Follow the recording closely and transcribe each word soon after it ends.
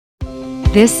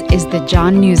This is the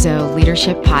John Nuzzo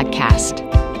Leadership Podcast.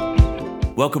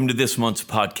 Welcome to this month's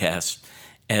podcast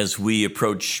as we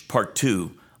approach part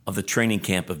 2 of the training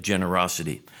camp of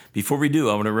generosity. Before we do,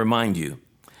 I want to remind you,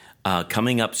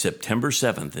 coming up September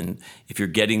 7th, and if you're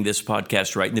getting this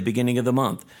podcast right in the beginning of the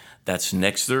month, that's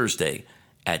next Thursday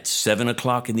at 7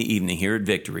 o'clock in the evening here at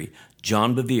Victory,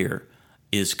 John Bevere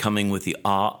is coming with the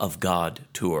Awe of God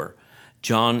tour.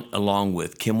 John, along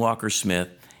with Kim Walker-Smith,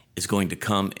 is going to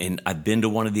come, and I've been to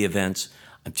one of the events.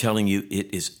 I'm telling you,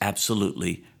 it is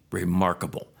absolutely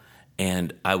remarkable.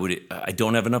 And I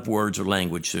don't have enough words or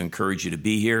language to encourage you to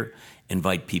be here.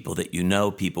 Invite people that you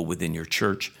know, people within your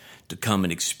church, to come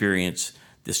and experience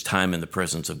this time in the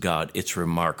presence of God. It's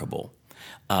remarkable.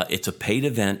 It's a paid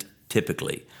event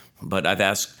typically, but I've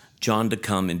asked John to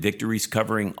come, and Victory's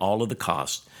covering all of the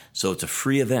costs. So it's a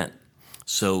free event.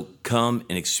 So come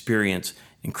and experience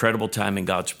incredible time in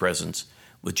God's presence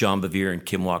with John Bevere and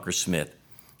Kim Walker-Smith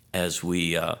as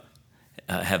we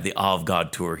have the Awe of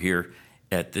God tour here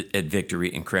at Victory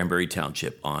in Cranberry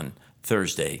Township on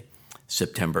Thursday,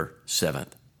 September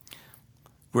 7th.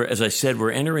 As I said, we're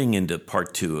entering into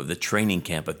part 2 of the training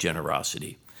camp of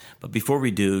generosity. But before we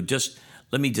do,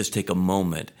 let me take a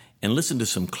moment and listen to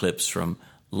some clips from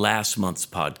last month's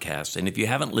podcast. And if you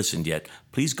haven't listened yet,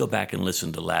 please go back and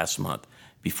listen to last month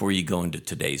before you go into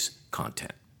today's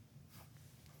content.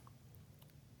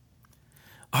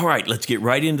 All right, let's get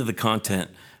right into the content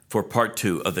for part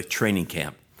 2 of the training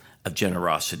camp of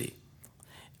generosity.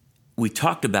 We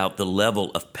talked about the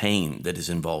level of pain that is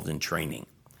involved in training.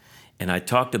 And I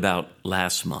talked about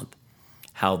last month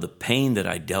how the pain that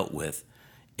I dealt with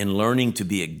in learning to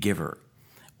be a giver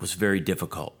was very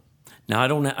difficult. Now, I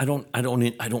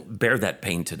don't bear that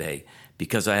pain today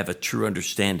because I have a true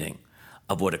understanding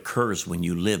of what occurs when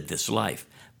you live this life.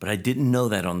 But I didn't know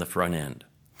that on the front end.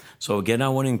 So again, I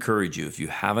want to encourage you, if you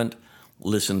haven't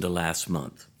listened to last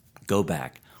month, go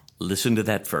back, listen to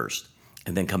that first,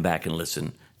 and then come back and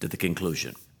listen to the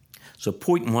conclusion. So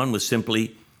point 1 was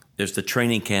simply, there's the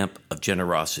training camp of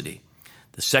generosity.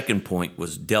 The second point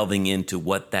was delving into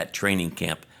what that training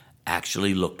camp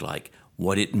actually looked like,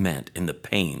 what it meant, and the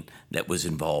pain that was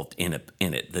involved in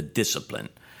it, the discipline,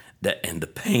 and the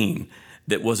pain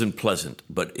that wasn't pleasant,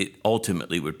 but it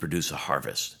ultimately would produce a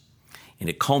harvest. And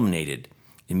it culminated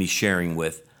in me sharing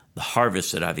with the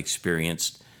harvest that I've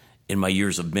experienced in my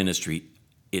years of ministry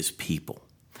is people.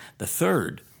 The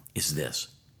third is this: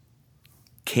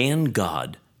 can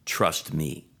God trust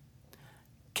me?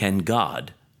 Can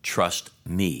God trust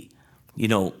me? You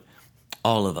know,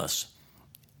 all of us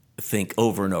think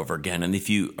over and over again, and if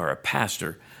you are a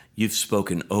pastor, you've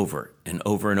spoken over and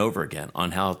over and over again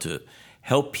on how to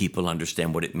help people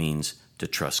understand what it means to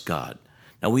trust God.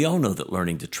 Now, we all know that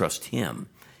learning to trust Him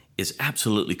is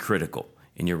absolutely critical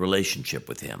in your relationship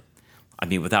with Him. I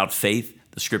mean, without faith,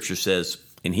 the Scripture says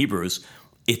in Hebrews,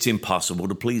 it's impossible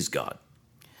to please God.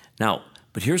 Now,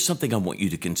 but here's something I want you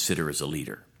to consider as a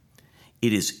leader.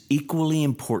 It is equally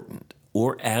important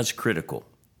or as critical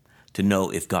to know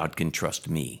if God can trust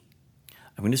me.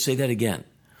 I'm going to say that again.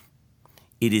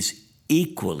 It is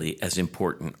equally as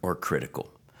important or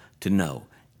critical to know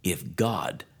if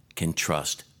God can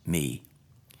trust me.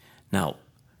 Now,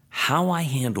 how I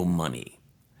handle money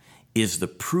is the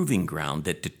proving ground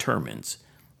that determines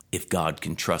if God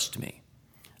can trust me.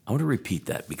 I want to repeat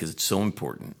that because it's so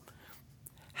important.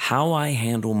 How I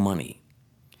handle money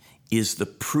is the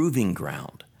proving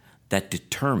ground that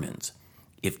determines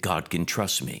if God can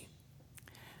trust me.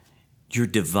 Your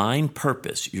divine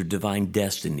purpose, your divine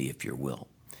destiny, if you will,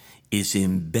 is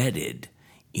embedded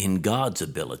in God's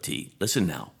ability, listen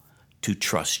now, to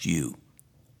trust you.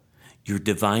 Your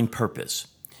divine purpose,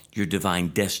 your divine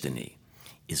destiny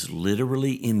is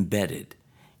literally embedded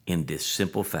in this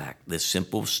simple fact, this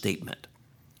simple statement.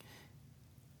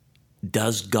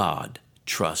 Does God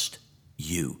trust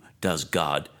you? Does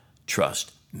God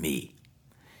trust me?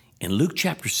 In Luke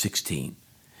chapter 16,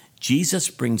 Jesus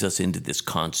brings us into this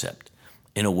concept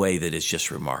in a way that is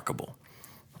just remarkable.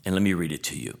 And let me read it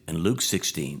to you. In Luke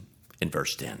 16, in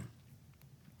verse 10,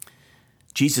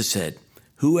 Jesus said,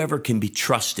 "Whoever can be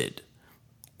trusted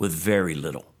with very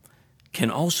little can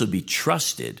also be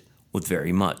trusted with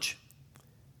very much.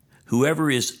 Whoever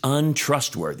is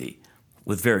untrustworthy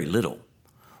with very little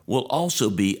will also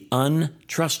be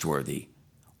untrustworthy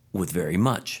with very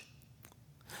much.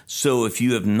 So if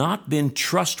you have not been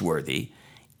trustworthy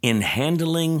in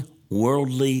handling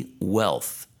worldly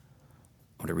wealth,"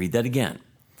 I want to read that again.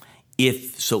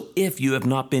 If you have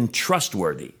not been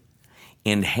trustworthy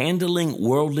in handling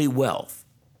worldly wealth,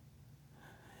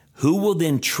 who will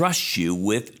then trust you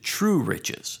with true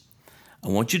riches? I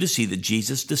want you to see that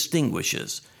Jesus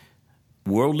distinguishes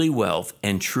worldly wealth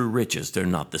and true riches, they're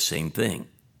not the same thing.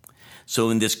 So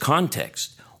in this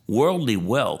context, worldly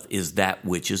wealth is that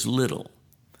which is little.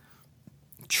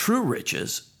 True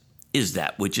riches is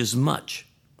that which is much.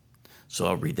 So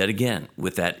I'll read that again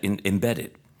with that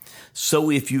embedded.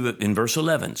 In verse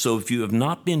 11, so if you have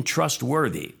not been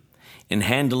trustworthy in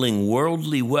handling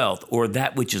worldly wealth or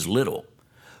that which is little,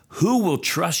 who will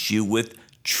trust you with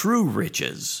true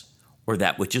riches or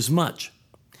that which is much?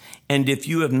 And if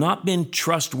you have not been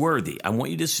trustworthy, I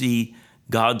want you to see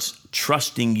God's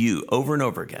trusting you over and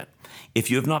over again. If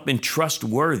you have not been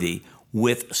trustworthy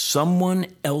with someone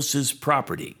else's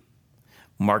property,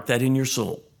 mark that in your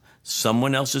soul,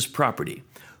 someone else's property,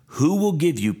 who will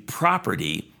give you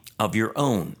property of your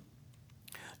own?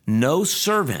 No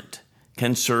servant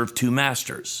can serve two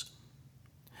masters.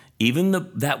 Even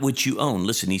that which you own.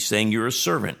 Listen, he's saying you're a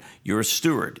servant, you're a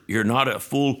steward, you're not a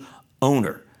full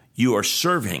owner. You are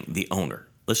serving the owner.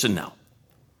 Listen now.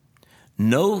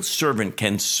 No servant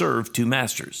can serve two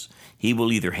masters. He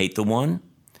will either hate the one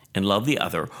and love the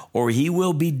other, or he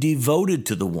will be devoted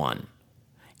to the one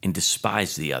and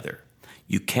despise the other.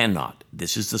 You cannot.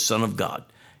 This is the Son of God.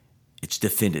 It's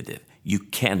definitive. You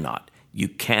cannot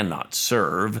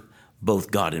serve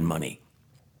both God and money.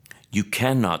 You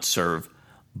cannot serve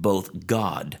both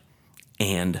God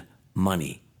and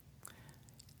money.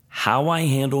 How I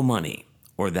handle money,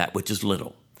 or that which is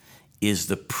little, is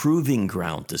the proving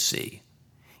ground to see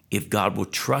if God will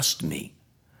trust me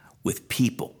with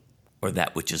people or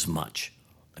that which is much.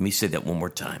 Let me say that one more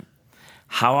time.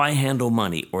 How I handle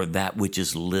money, or that which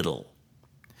is little,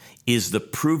 is the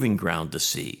proving ground to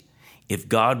see if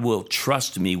God will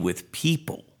trust me with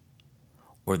people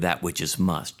or that which is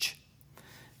much.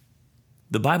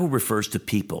 The Bible refers to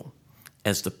people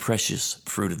as the precious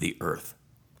fruit of the earth.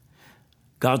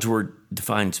 God's word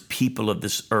defines people of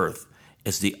this earth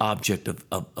as the object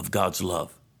of God's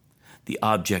love, the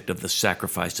object of the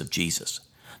sacrifice of Jesus.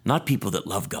 Not people that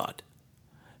love God,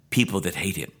 people that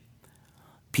hate him,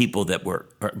 people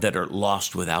that are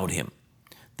lost without him,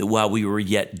 that while we were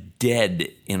yet dead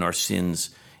in our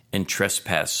sins and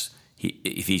trespass,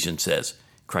 Ephesians says,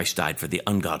 Christ died for the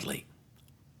ungodly.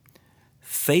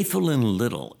 Faithful in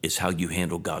little is how you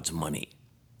handle God's money.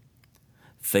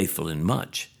 Faithful in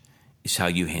much is how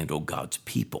you handle God's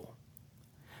people.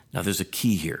 Now, there's a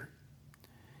key here.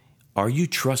 Are you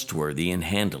trustworthy in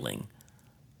handling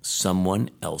someone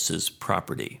else's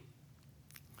property?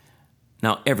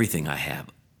 Now, everything I have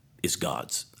is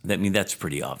God's. That's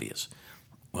pretty obvious.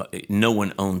 Well, no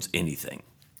one owns anything.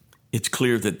 It's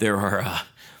clear that there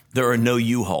are no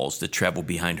U-Hauls that travel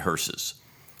behind hearses.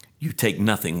 You take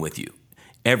nothing with you.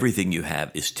 Everything you have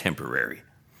is temporary.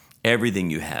 Everything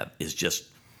you have is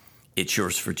it's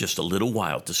yours for just a little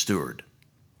while to steward.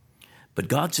 But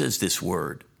God says this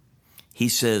word. He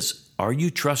says, are you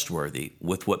trustworthy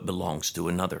with what belongs to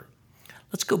another?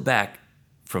 Let's go back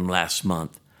from last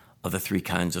month of the three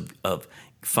kinds of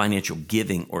financial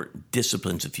giving, or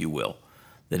disciplines, if you will,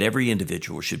 that every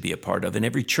individual should be a part of, and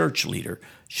every church leader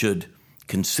should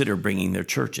consider bringing their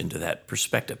church into that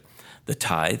perspective. The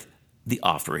tithe, the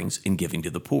offerings, and giving to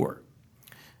the poor.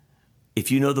 If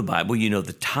you know the Bible, you know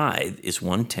the tithe is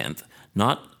 1/10,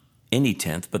 not any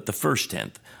tenth, but the first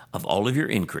tenth of all of your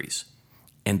increase,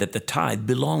 and that the tithe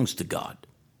belongs to God.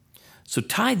 So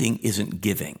tithing isn't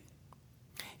giving.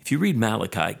 If you read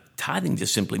Malachi, tithing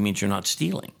just simply means you're not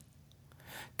stealing.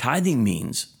 Tithing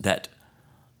means that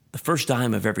the first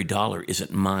dime of every dollar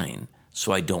isn't mine,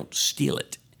 so I don't steal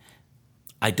it.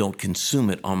 I don't consume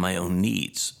it on my own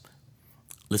needs.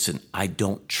 Listen, I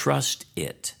don't trust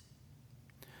it.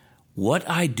 What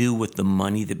I do with the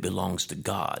money that belongs to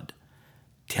God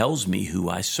tells me who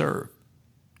I serve.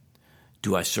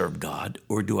 Do I serve God,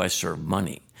 or do I serve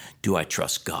money? Do I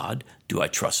trust God? Do I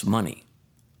trust money?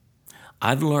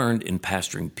 I've learned in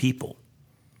pastoring people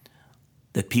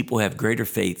that people have greater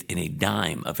faith in a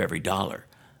dime of every dollar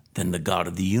than the God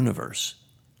of the universe,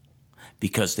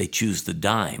 because they choose the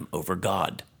dime over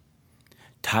God.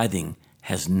 Tithing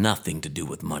has nothing to do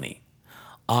with money.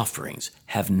 Offerings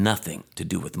have nothing to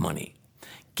do with money.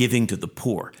 Giving to the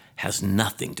poor has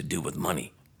nothing to do with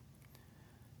money.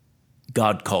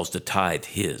 God calls the tithe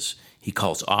his. He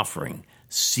calls offering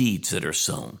seeds that are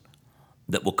sown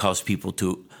that will cause people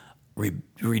to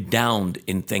redound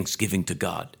in thanksgiving to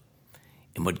God.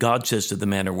 And what God says to the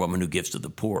man or woman who gives to the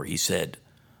poor, he said,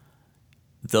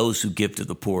 those who give to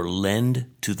the poor lend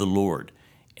to the Lord,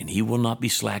 and he will not be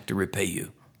slack to repay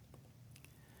you.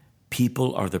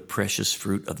 People are the precious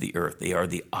fruit of the earth. They are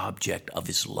the object of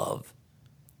his love.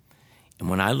 And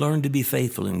when I learn to be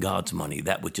faithful in God's money,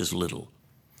 that which is little,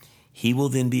 he will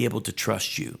then be able to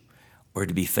trust you, or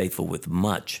to be faithful with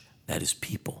much, That is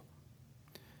people.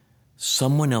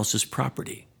 Someone else's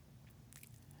property.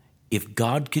 If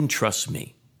God can trust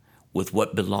me with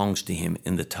what belongs to him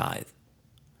in the tithe,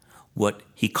 what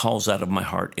he calls out of my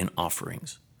heart in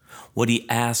offerings, what he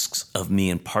asks of me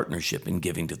in partnership in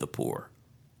giving to the poor,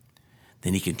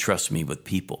 then he can trust me with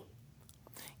people.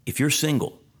 If you're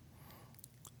single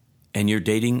and you're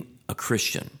dating a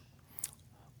Christian,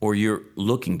 or you're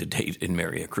looking to date and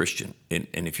marry a Christian, and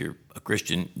if you're a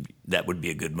Christian, that would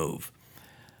be a good move.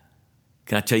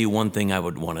 Can I tell you one thing I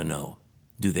would want to know?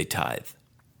 Do they tithe?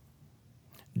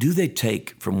 Do they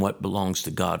take from what belongs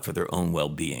to God for their own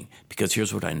well-being? Because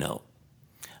here's what I know.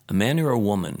 A man or a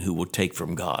woman who will take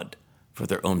from God for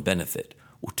their own benefit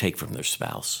will take from their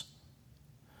spouse.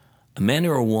 A man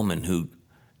or a woman who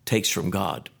takes from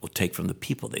God will take from the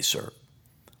people they serve.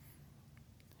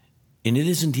 And it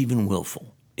isn't even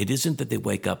willful. It isn't that they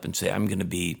wake up and say, I'm going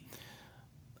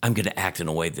to act in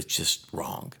a way that's just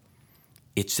wrong.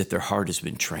 It's that their heart has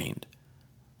been trained,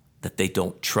 that they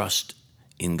don't trust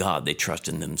in God, they trust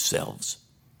in themselves.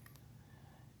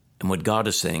 And what God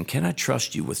is saying, can I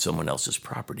trust you with someone else's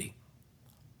property?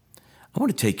 I want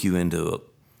to take you into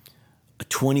a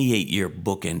 28-year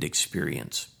bookend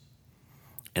experience.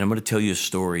 And I'm going to tell you a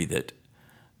story that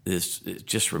is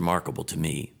just remarkable to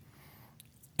me,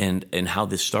 and how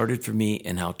this started for me,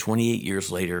 and how 28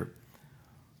 years later,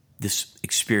 this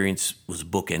experience was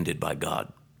bookended by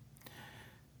God.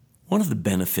 One of the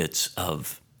benefits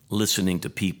of listening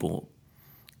to people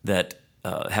that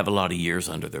have a lot of years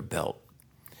under their belt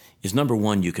is, number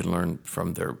one, you can learn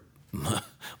from their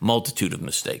multitude of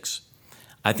mistakes.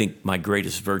 I think my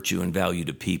greatest virtue and value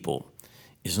to people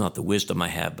is not the wisdom I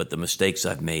have, but the mistakes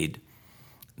I've made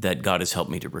that God has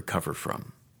helped me to recover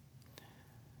from.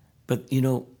 But,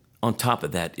 on top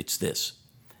of that, it's this,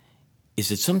 is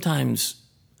that sometimes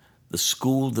the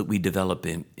school that we develop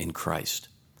in Christ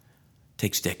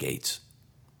takes decades.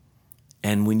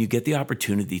 And when you get the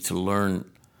opportunity to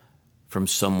learn from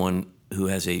someone who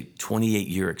has a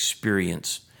 28-year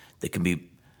experience that can be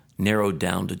narrowed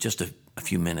down to just a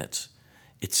few minutes,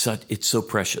 it's so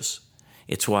precious.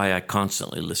 It's why I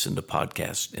constantly listen to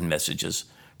podcasts and messages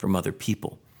from other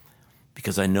people,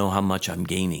 because I know how much I'm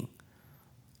gaining.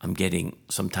 I'm getting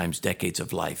sometimes decades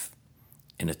of life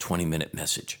in a 20-minute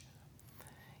message.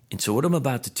 And so what I'm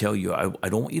about to tell you, I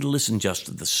don't want you to listen just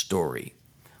to the story.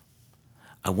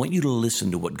 I want you to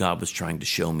listen to what God was trying to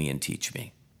show me and teach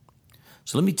me.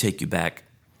 So let me take you back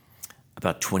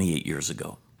about 28 years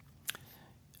ago.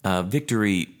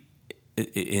 Victory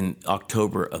in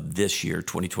October of this year,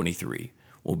 2023,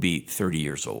 will be 30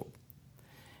 years old.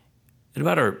 At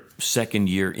about our second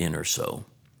year in or so,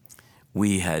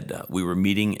 we were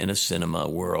meeting in a cinema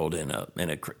world in a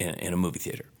movie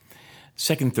theater.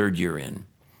 Second, third year in,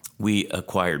 we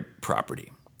acquired property,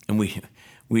 and we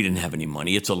didn't have any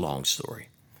money. It's a long story,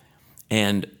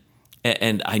 and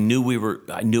I knew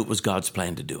it was God's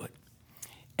plan to do it,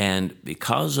 and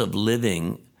because of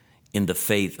living in the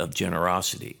faith of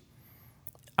generosity,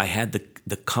 I had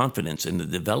the confidence in the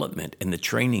development and the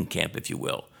training camp, if you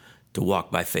will, to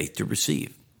walk by faith to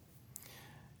receive.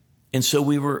 And so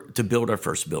we were to build our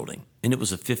first building, and it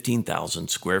was a 15,000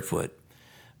 square foot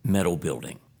metal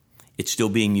building. It's still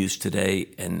being used today,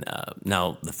 and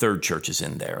now the third church is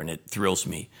in there, and it thrills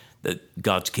me that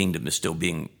God's kingdom is still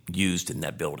being used in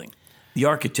that building. The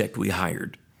architect we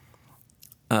hired,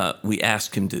 we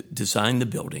asked him to design the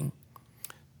building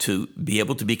to be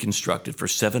able to be constructed for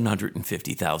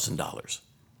 $750,000.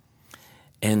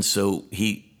 And so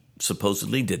he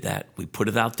supposedly did that. We put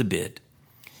it out to bid.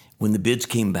 When the bids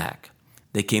came back,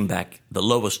 the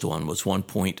lowest one was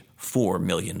 $1.4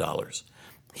 million.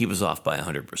 He was off by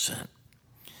 100%.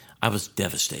 I was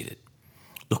devastated.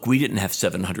 Look, we didn't have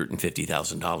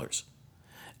 $750,000.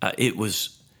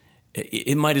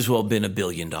 It might as well have been $1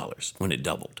 billion when it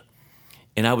doubled.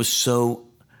 And I was so,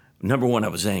 number one, I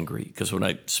was angry because when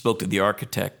I spoke to the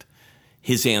architect,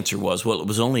 his answer was, well, it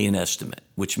was only an estimate,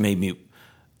 which made me,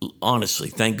 honestly,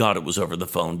 thank God it was over the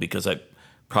phone, because I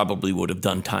probably would have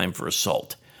done time for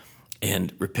assault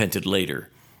and repented later.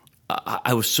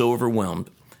 I was so overwhelmed.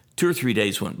 2 or 3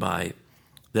 days went by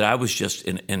that I was just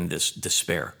in this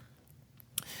despair.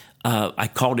 I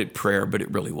called it prayer, but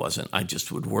it really wasn't. I just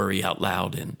would worry out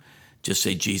loud and just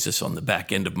say Jesus on the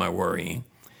back end of my worrying.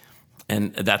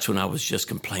 And that's when I was just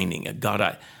complaining. God,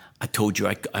 I told you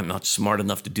I'm not smart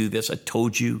enough to do this. I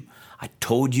told you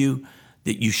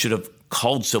that you should have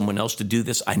called someone else to do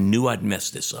this. I knew I'd mess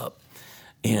this up.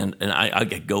 And I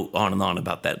could go on and on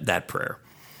about that prayer.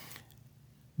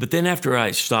 But then after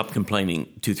I stopped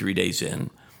complaining 2-3 days in,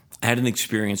 I had an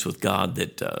experience with God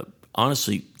that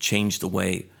honestly changed the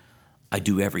way I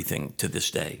do everything to this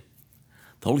day.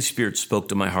 The Holy Spirit spoke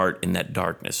to my heart in that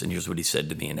darkness, and here's what he said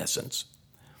to me in essence.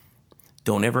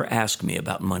 Don't ever ask me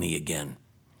about money again.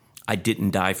 I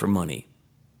didn't die for money.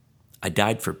 I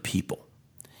died for people.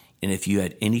 And if you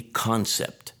had any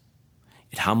concept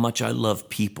at how much I love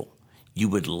people, you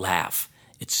would laugh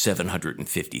at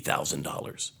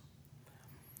 $750,000.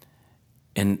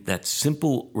 And that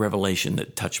simple revelation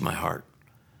that touched my heart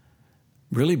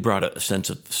really brought a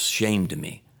sense of shame to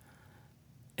me.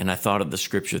 And I thought of the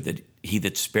scripture that he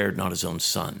that spared not his own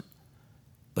son,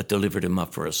 but delivered him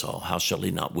up for us all, how shall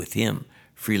he not with him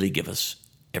freely give us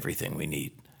everything we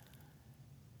need?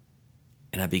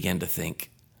 And I began to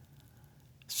think,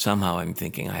 somehow I'm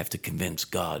thinking I have to convince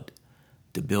God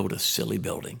to build a silly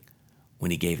building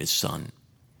when he gave his son.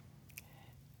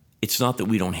 It's not that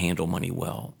we don't handle money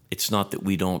well. It's not that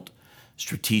we don't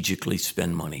strategically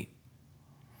spend money.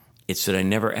 It's that I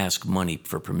never ask money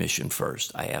for permission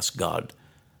first. I ask God,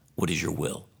 what is your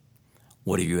will?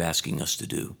 What are you asking us to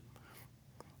do?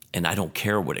 And I don't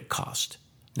care what it costs.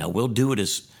 Now, we'll do it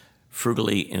as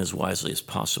frugally and as wisely as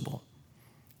possible.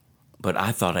 But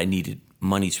I thought I needed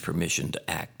money's permission to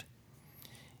act.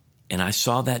 And I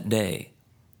saw that day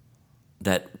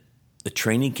that the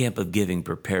training camp of giving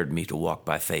prepared me to walk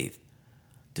by faith,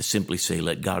 to simply say,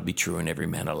 let God be true and every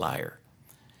man a liar.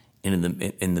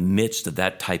 And in the midst of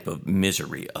that type of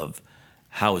misery of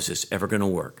how is this ever going to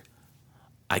work,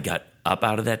 I got up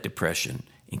out of that depression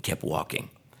and kept walking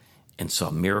and saw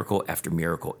miracle after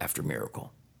miracle after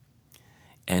miracle.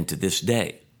 And to this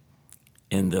day,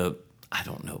 in the,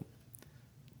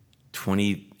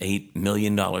 $28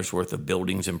 million worth of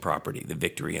buildings and property that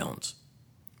Victory owns,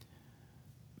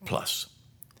 plus,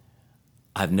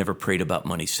 I've never prayed about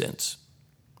money since.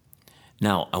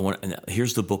 Now,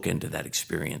 here's the bookend to that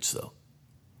experience, though.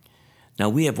 Now,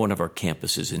 we have one of our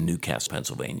campuses in Newcastle,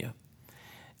 Pennsylvania,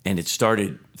 and it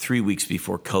started 3 weeks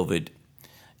before COVID,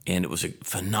 and it was a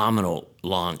phenomenal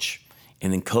launch.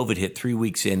 And then COVID hit 3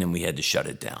 weeks in, and we had to shut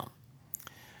it down.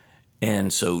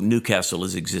 And so Newcastle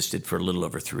has existed for a little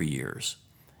over 3 years,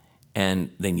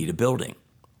 and they need a building.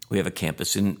 We have a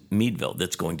campus in Meadville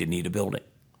that's going to need a building.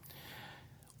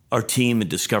 Our team had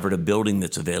discovered a building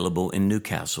that's available in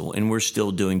Newcastle, and we're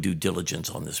still doing due diligence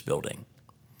on this building.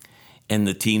 And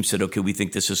the team said, okay, we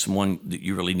think this is one that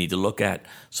you really need to look at.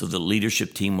 So the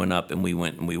leadership team went up, and we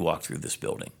went and we walked through this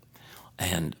building.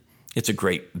 And it's a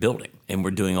great building, and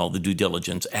we're doing all the due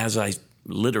diligence as I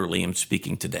literally am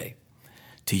speaking today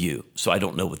to you. So I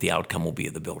don't know what the outcome will be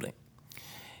of the building.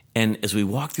 And as we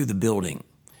walked through the building,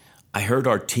 I heard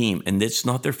our team, and it's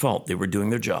not their fault, they were doing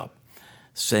their job,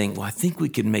 saying, well, I think we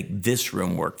can make this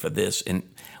room work for this, and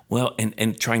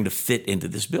trying to fit into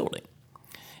this building.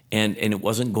 And it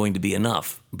wasn't going to be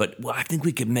enough, but well, I think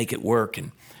we could make it work.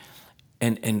 And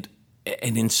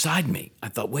inside me, I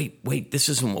thought, wait, this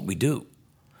isn't what we do.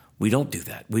 We don't do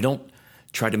that. We don't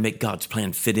try to make God's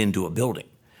plan fit into a building.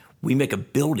 We make a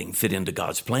building fit into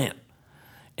God's plan.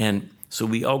 And so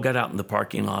we all got out in the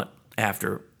parking lot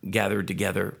after, gathered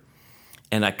together,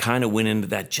 and I kind of went into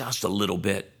that just a little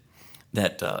bit,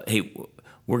 that, hey,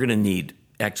 we're going to need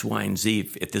X, Y, and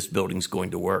Z if this building's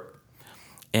going to work.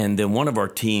 And then one of our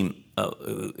team,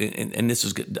 and this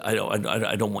is good,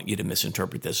 I don't want you to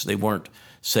misinterpret this. They weren't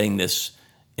saying this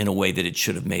in a way that it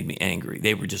should have made me angry.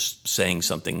 They were just saying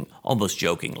something almost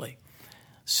jokingly.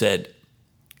 Said,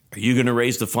 are you going to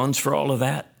raise the funds for all of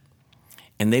that?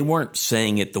 And they weren't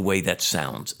saying it the way that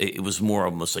sounds. It was more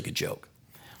almost like a joke.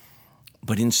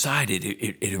 But inside it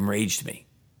enraged me.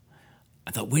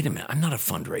 I thought, wait a minute, I'm not a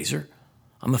fundraiser.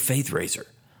 I'm a faith raiser.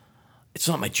 It's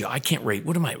not my job. I can't raise.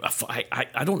 What am I?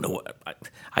 I don't know.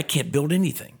 I can't build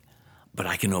anything, but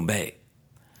I can obey.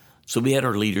 So we had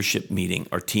our leadership meeting,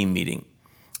 our team meeting,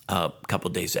 a couple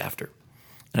of days after.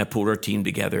 And I pulled our team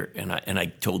together, and I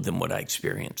told them what I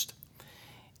experienced.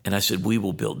 And I said, we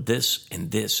will build this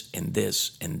and this and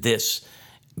this and this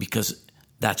because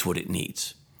that's what it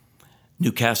needs.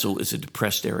 Newcastle is a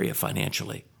depressed area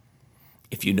financially,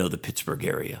 if you know the Pittsburgh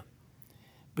area.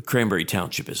 But Cranberry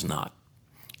Township is not.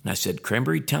 And I said,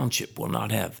 Cranberry Township will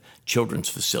not have children's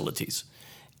facilities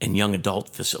and young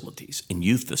adult facilities and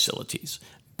youth facilities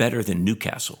better than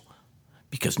Newcastle,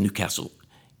 because Newcastle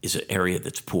is an area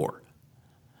that's poor.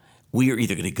 We are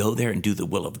either going to go there and do the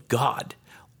will of God,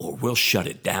 or we'll shut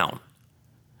it down.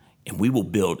 And we will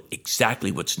build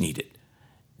exactly what's needed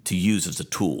to use as a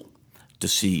tool to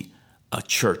see a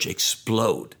church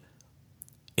explode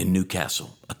in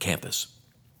Newcastle, a campus.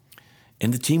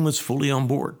 And the team was fully on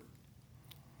board.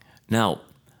 Now,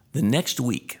 the next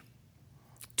week,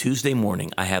 Tuesday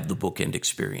morning, I have the bookend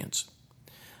experience.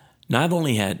 Now, I've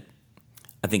only had,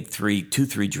 I think, three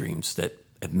dreams that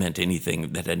have meant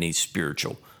anything that had any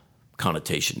spiritual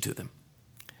connotation to them.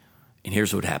 And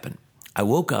here's what happened. I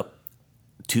woke up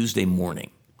Tuesday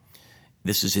morning.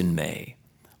 This is in May.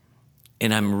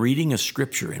 And I'm reading a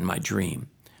scripture in my dream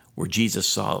where Jesus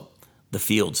saw the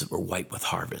fields that were white with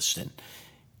harvest.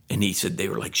 And he said they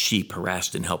were like sheep,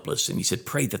 harassed and helpless. And he said,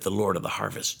 pray that the Lord of the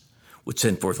harvest would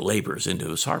send forth laborers into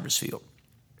his harvest field.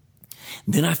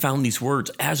 Then I found these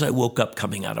words as I woke up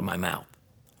coming out of my mouth,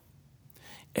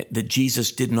 that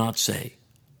Jesus did not say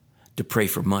to pray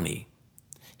for money.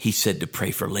 He said to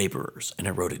pray for laborers, and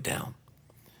I wrote it down.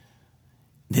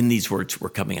 Then these words were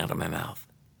coming out of my mouth.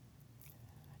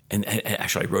 And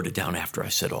actually, I wrote it down after I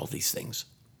said all these things.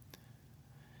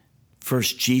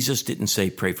 First, Jesus didn't say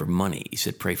pray for money. He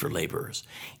said pray for laborers.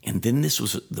 And then this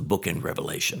was the bookend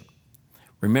revelation.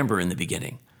 Remember in the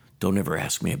beginning, don't ever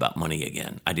ask me about money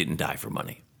again. I didn't die for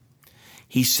money.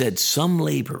 He said some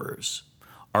laborers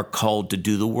are called to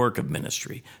do the work of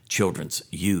ministry, children's,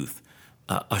 youth,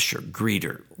 usher,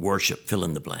 greeter, worship, fill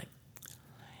in the blank.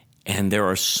 And there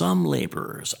are some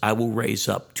laborers I will raise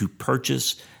up to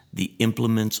purchase the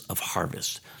implements of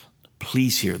harvest.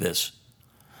 Please hear this.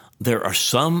 There are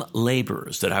some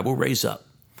laborers that I will raise up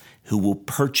who will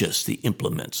purchase the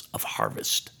implements of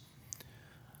harvest.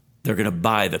 They're going to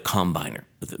buy the combiner,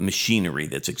 the machinery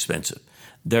that's expensive.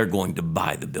 They're going to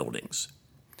buy the buildings.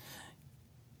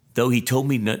 Though he told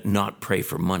me not pray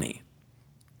for money,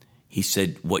 he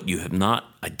said, what you have not,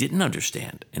 I didn't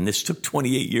understand, and this took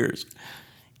 28 years,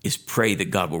 is pray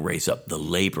that God will raise up the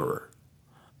laborer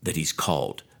that he's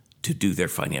called to do their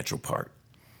financial part.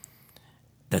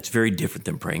 That's very different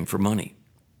than praying for money.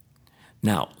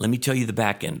 Now, let me tell you the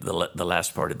back end, the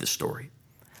last part of the story.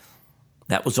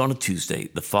 That was on a Tuesday.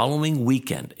 The following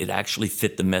weekend, it actually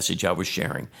fit the message I was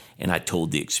sharing, and I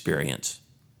told the experience.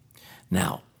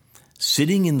 Now,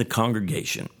 sitting in the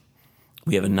congregation,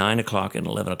 we have a 9 o'clock and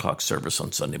 11 o'clock service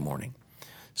on Sunday morning.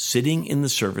 Sitting in the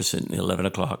service at 11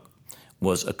 o'clock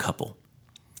was a couple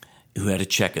who had a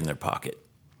check in their pocket,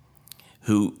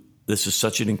 this is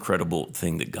such an incredible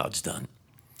thing that God's done.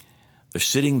 They're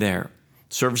sitting there,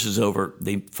 service is over,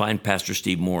 they find Pastor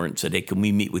Steve Moore and said, hey, can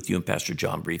we meet with you and Pastor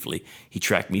John briefly? He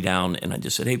tracked me down and I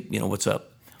just said, hey, what's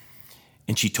up?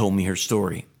 And she told me her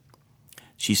story.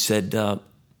 She said,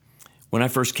 when I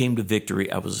first came to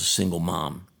Victory, I was a single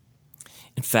mom.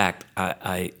 In fact,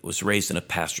 I was raised in a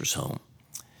pastor's home.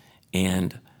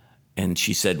 And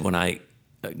she said, when I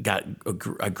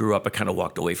grew up, I kind of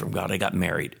walked away from God. I got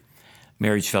married.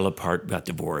 Marriage fell apart, got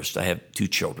divorced. I have 2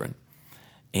 children.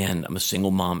 And I'm a single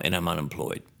mom and I'm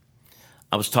unemployed.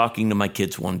 I was talking to my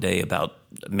kids one day about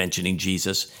mentioning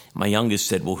Jesus. My youngest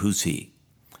said, well, who's he?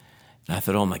 And I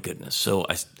thought, oh my goodness. So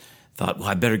I thought, well,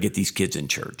 I better get these kids in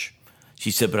church. She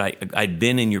said, but I'd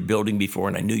been in your building before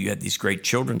and I knew you had these great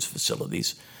children's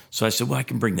facilities. So I said, well, I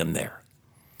can bring them there.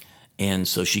 And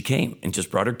so she came and just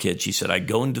brought her kids. She said, I'd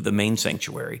go into the main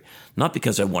sanctuary, not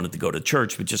because I wanted to go to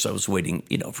church, but just I was waiting,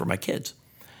 for my kids.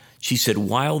 She said,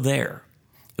 while there,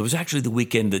 it was actually the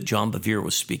weekend that John Bevere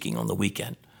was speaking on the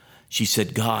weekend. She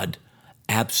said, God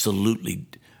absolutely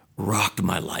rocked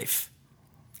my life.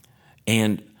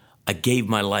 And I gave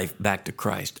my life back to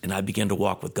Christ, and I began to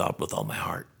walk with God with all my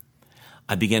heart.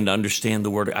 I began to understand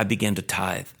the word. I began to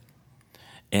tithe.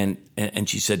 And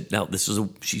she said,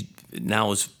 she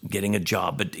now is getting a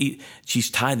job, but she's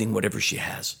tithing whatever she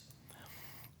has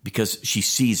because she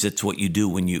sees it's what you do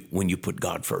when you put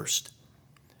God first.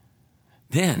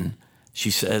 Then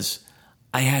she says,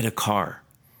 I had a car,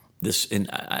 and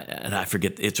I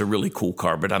forget, it's a really cool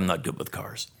car, but I'm not good with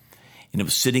cars. And it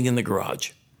was sitting in the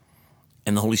garage,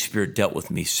 and the Holy Spirit dealt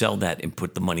with me, sell that and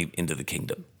put the money into the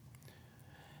kingdom.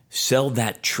 Sell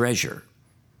that treasure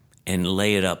and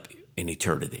lay it up in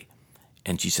eternity.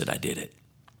 And she said, I did it.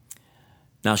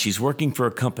 Now she's working for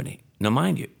a company. Now,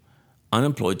 mind you,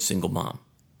 unemployed single mom.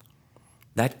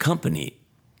 That company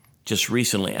just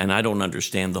recently, and I don't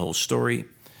understand the whole story,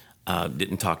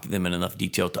 didn't talk to them in enough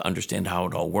detail to understand how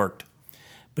it all worked.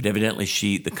 But evidently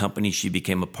the company she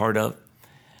became a part of,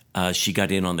 she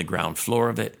got in on the ground floor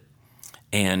of it,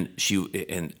 and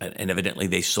evidently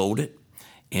they sold it,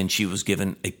 and she was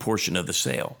given a portion of the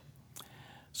sale.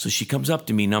 So she comes up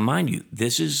to me. Now, mind you,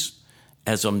 this is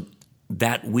as I'm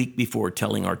that week before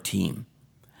telling our team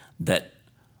that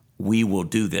we will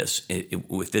do this.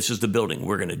 If this is the building,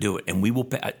 we're going to do it, and we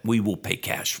will pay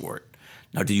cash for it.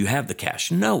 Now, do you have the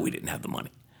cash? No, we didn't have the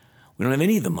money. We don't have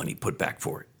any of the money put back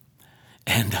for it.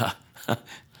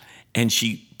 And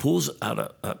she pulls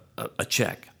out a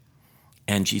check,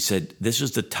 and she said, "This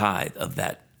is the tithe of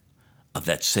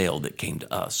that sale that came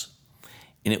to us."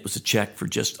 And it was a check for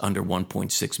just under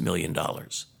 $1.6 million.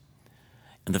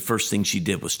 And the first thing she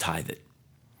did was tithe it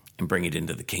and bring it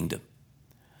into the kingdom.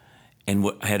 And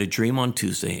I had a dream on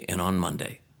Tuesday, and on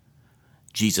Monday,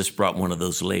 Jesus brought one of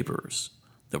those laborers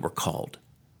that were called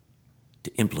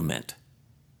to implement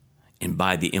and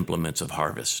buy the implements of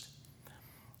harvest.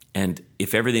 And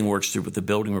if everything works through with the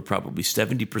building, we're probably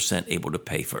 70% able to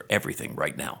pay for everything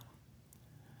right now.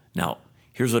 Now,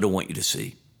 here's what I want you to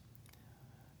see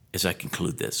as I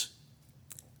conclude this.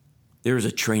 There is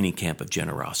a training camp of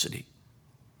generosity.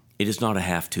 It is not a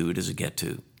have to, it is a get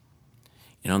to.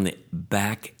 And on the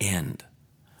back end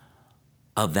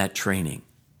of that training,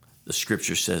 the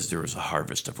scripture says there is a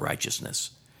harvest of righteousness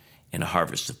and a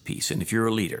harvest of peace. And if you're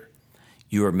a leader,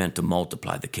 you are meant to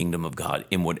multiply the kingdom of God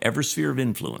in whatever sphere of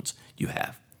influence you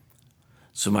have.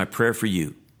 So my prayer for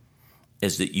you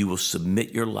is that you will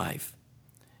submit your life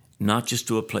not just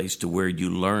to a place to where you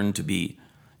learn to be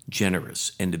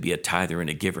generous and to be a tither and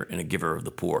a giver of the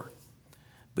poor,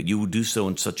 but you will do so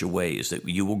in such a way as that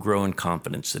you will grow in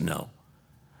confidence to know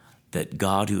that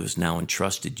God, who has now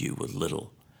entrusted you with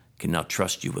little, can now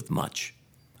trust you with much.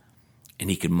 And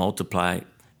he can multiply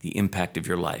the impact of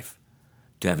your life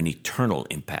to have an eternal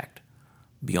impact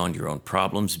beyond your own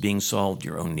problems being solved,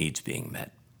 your own needs being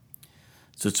met.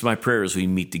 So it's my prayer as we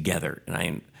meet together,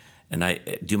 and I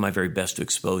do my very best to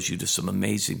expose you to some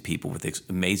amazing people with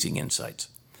amazing insights,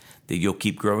 that you'll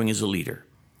keep growing as a leader,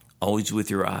 always with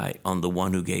your eye on the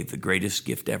one who gave the greatest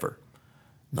gift ever.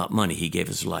 Not money, he gave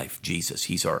his life, Jesus.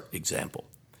 He's our example.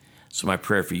 So my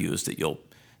prayer for you is that you'll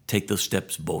take those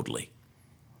steps boldly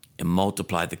and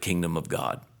multiply the kingdom of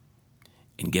God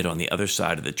and get on the other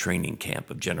side of the training camp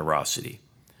of generosity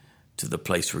to the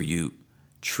place where you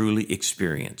truly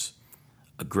experience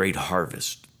a great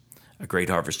harvest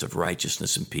of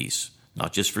righteousness and peace,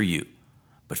 not just for you,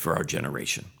 but for our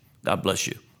generation. God bless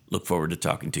you. Look forward to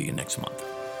talking to you next month.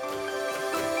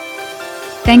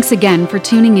 Thanks again for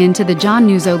tuning in to the John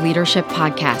Nuzzo Leadership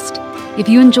Podcast. If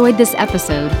you enjoyed this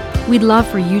episode, we'd love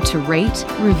for you to rate,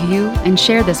 review, and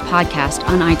share this podcast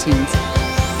on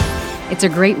iTunes. It's a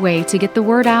great way to get the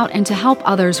word out and to help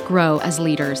others grow as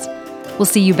leaders. We'll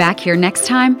see you back here next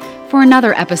time for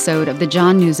another episode of the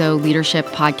John Nuzzo Leadership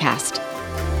Podcast.